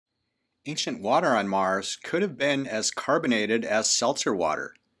Ancient water on Mars could have been as carbonated as seltzer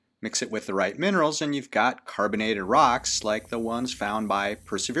water. Mix it with the right minerals and you've got carbonated rocks like the ones found by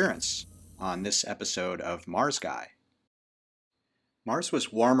Perseverance on this episode of Mars Guy. Mars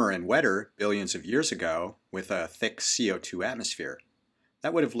was warmer and wetter billions of years ago with a thick CO2 atmosphere.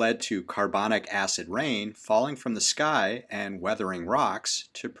 That would have led to carbonic acid rain falling from the sky and weathering rocks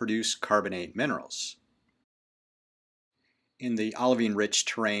to produce carbonate minerals. In the olivine-rich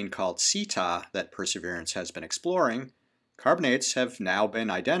terrain called Sita that Perseverance has been exploring, carbonates have now been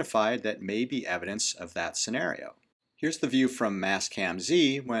identified that may be evidence of that scenario. Here's the view from Mastcam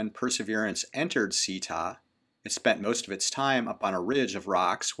Z when Perseverance entered Sita. It spent most of its time up on a ridge of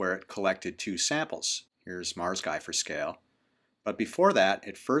rocks where it collected 2 samples. Here's Mars Guy for scale. But before that,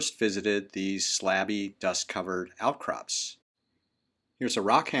 it first visited these slabby, dust-covered outcrops. Here's a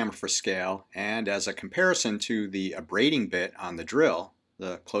rock hammer for scale, and as a comparison to the abrading bit on the drill,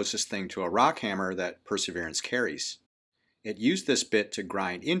 the closest thing to a rock hammer that Perseverance carries. It used this bit to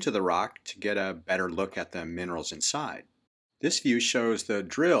grind into the rock to get a better look at the minerals inside. This view shows the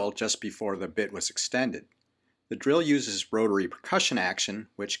drill just before the bit was extended. The drill uses rotary percussion action,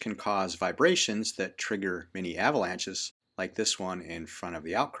 which can cause vibrations that trigger mini avalanches, like this one in front of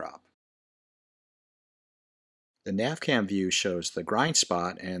the outcrop. The Navcam view shows the grind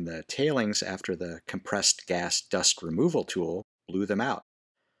spot and the tailings after the compressed gas dust removal tool blew them out.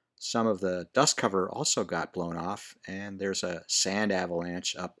 Some of the dust cover also got blown off, and there's a sand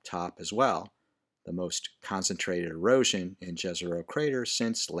avalanche up top as well, the most concentrated erosion in Jezero crater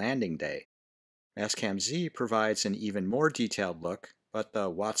since landing day. Mastcam Z provides an even more detailed look, but the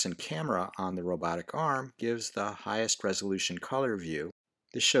Watson camera on the robotic arm gives the highest resolution color view.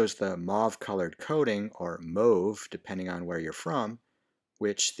 This shows the mauve-colored coating, or mauve depending on where you're from,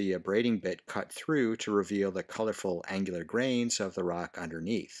 which the abrading bit cut through to reveal the colorful angular grains of the rock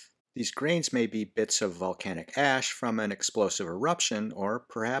underneath. These grains may be bits of volcanic ash from an explosive eruption, or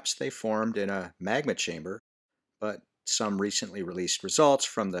perhaps they formed in a magma chamber, but some recently released results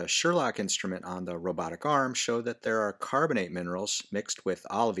from the Sherlock instrument on the robotic arm show that there are carbonate minerals mixed with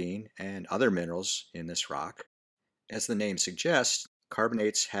olivine and other minerals in this rock. As the name suggests,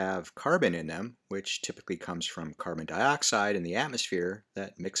 carbonates have carbon in them, which typically comes from carbon dioxide in the atmosphere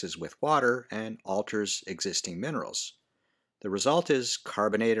that mixes with water and alters existing minerals. The result is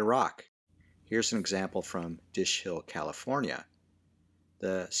carbonated rock. Here's an example from Dish Hill, California.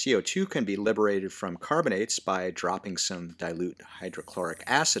 The CO2 can be liberated from carbonates by dropping some dilute hydrochloric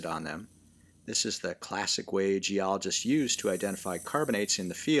acid on them. This is the classic way geologists use to identify carbonates in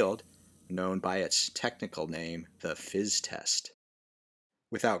the field, known by its technical name, the fizz test.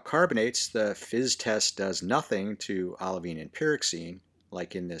 Without carbonates, the fizz test does nothing to olivine and pyroxene,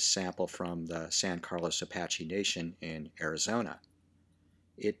 like in this sample from the San Carlos Apache Nation in Arizona.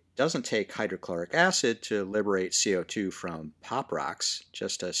 It doesn't take hydrochloric acid to liberate CO2 from pop rocks,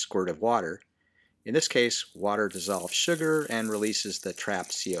 just a squirt of water. In this case, water dissolves sugar and releases the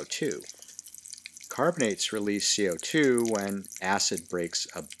trapped CO2. Carbonates release CO2 when acid breaks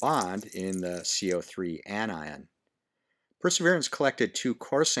a bond in the CO3 anion. Perseverance collected 2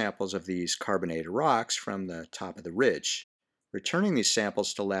 core samples of these carbonated rocks from the top of the ridge. Returning these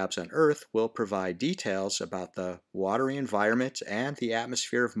samples to labs on Earth will provide details about the watery environment and the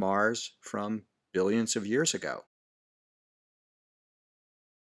atmosphere of Mars from billions of years ago.